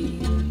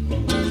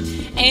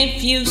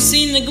 If you've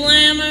seen the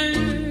glamour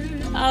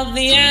of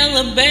the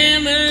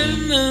Alabama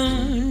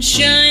moon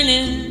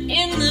shining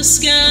in the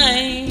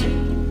sky,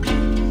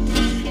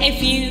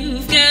 if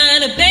you've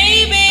got a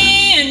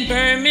baby in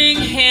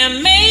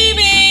Birmingham,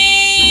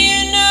 maybe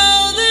you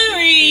know the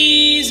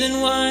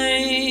reason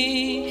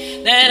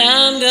why that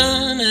I'm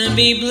gonna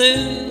be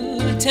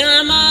blue till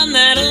I'm on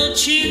that old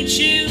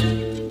choo-choo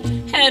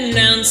heading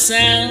down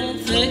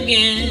south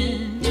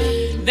again.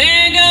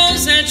 There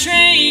goes that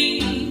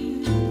train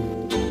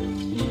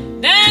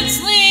that's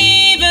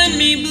leaving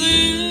me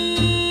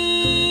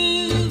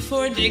blue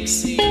for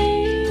Dixie.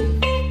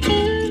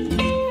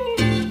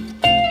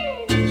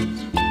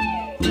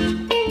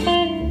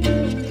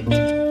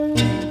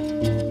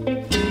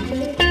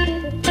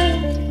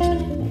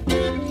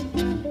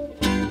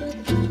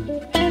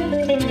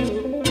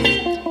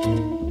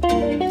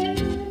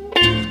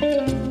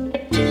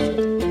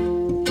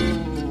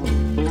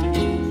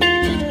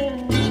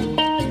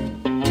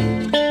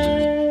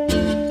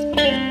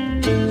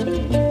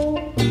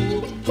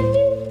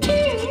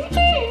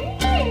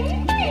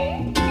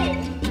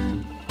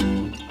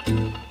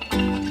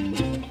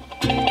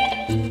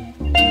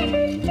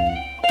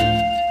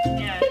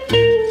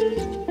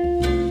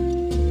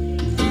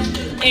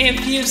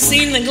 If you've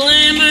seen the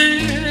glamour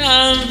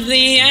of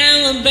the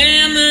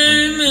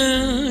Alabama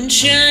moon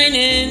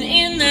shining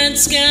in that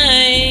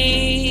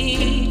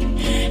sky,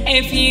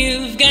 if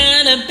you've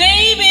got a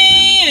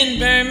baby in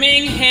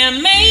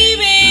Birmingham,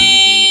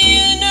 maybe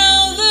you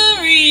know the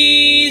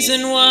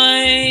reason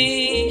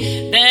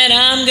why that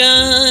I'm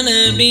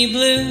gonna be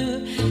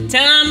blue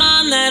till I'm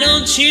on that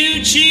old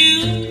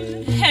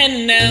choo-choo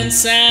heading down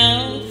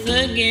south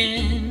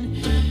again.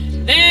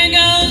 There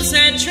goes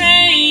that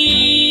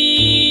train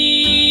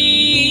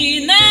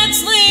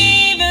that's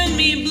leaving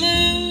me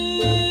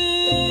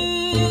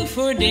blue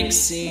for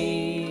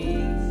Dixie.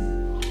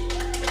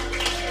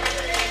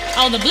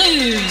 All the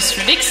blues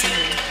for Dixie.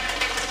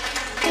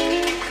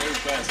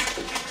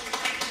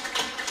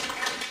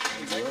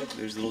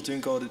 There's a little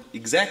tune called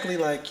Exactly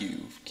Like You.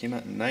 Came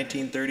out in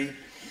 1930.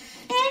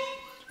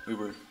 We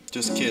were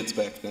just kids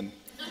back then.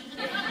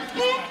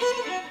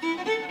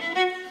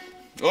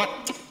 1,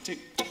 2,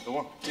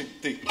 1, 2,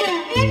 3.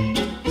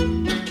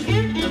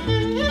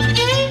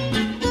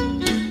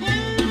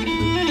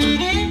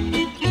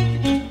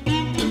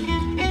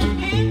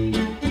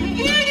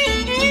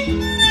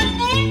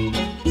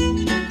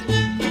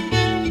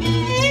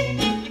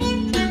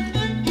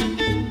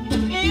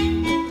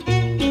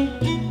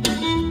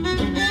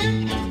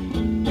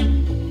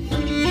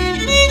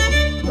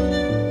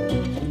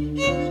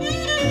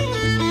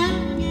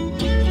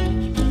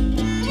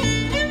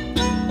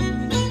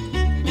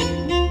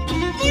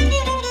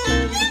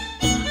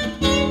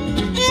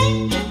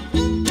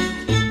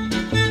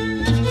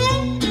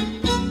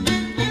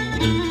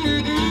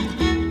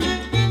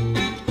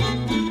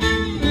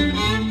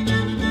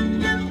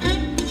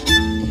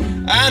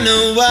 I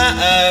know why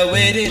I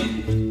waited.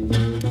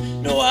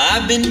 No,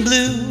 I've been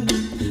blue.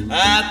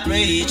 I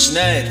pray each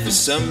night for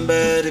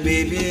somebody,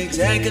 baby,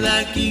 exactly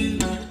like you.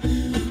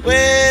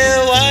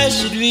 Well, why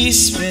should we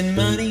spend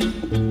money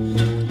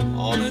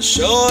on a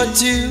show or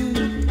two?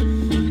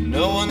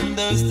 No one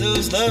does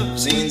those love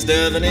scenes,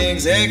 darling,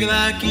 exactly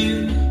like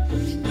you.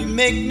 You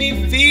make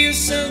me feel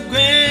so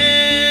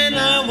grand,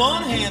 I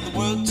wanna hand the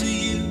world to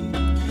you.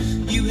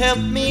 You help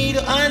me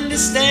to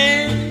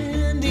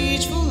understand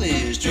each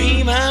foolish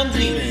dream I'm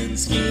dreaming,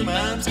 scheme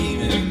I'm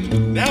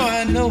scheming. Now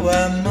I know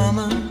why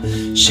mama,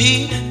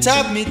 she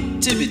taught me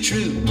to be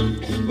true.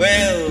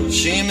 Well,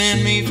 she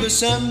meant me for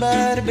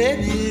somebody,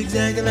 baby,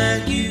 exactly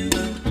like you.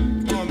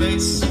 Come on,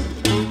 bass.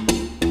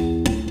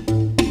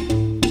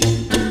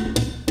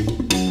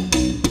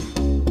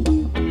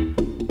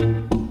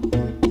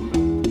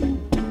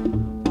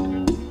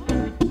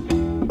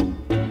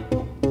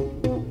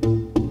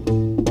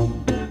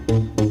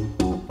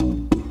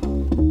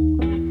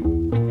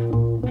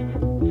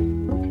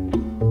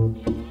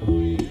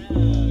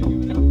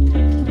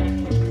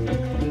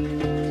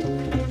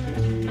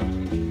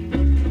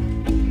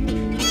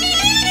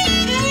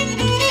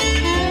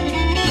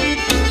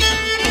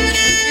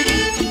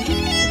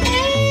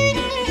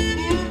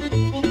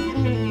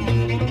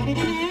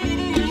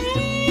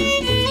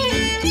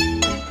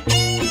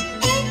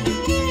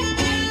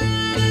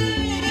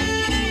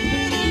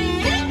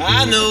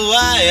 I know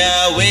why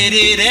I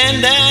waited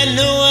and I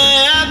know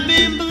why I've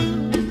been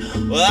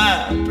blue. Well,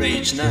 I pray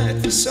each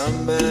night for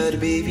somebody,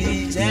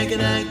 baby, exactly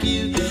like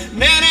you.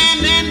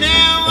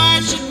 Now,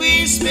 why should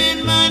we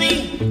spend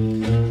money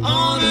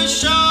on a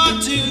show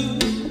or two?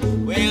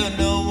 Well,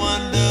 no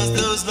one does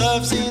those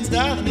love scenes,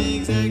 darling,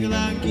 exactly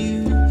like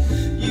you.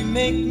 You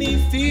make me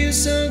feel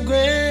so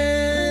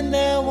grand,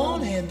 I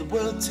won't hand the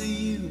world to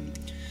you.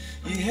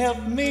 You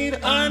help me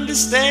to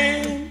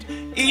understand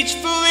each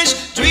foolish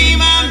dream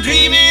I'm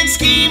dreaming,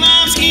 scheme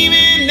I'm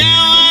scheming. Now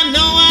I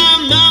know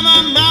why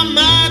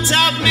mama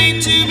taught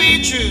me to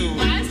be true.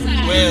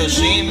 Well,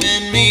 she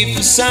meant me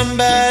for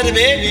somebody,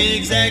 baby,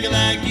 exactly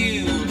like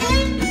you.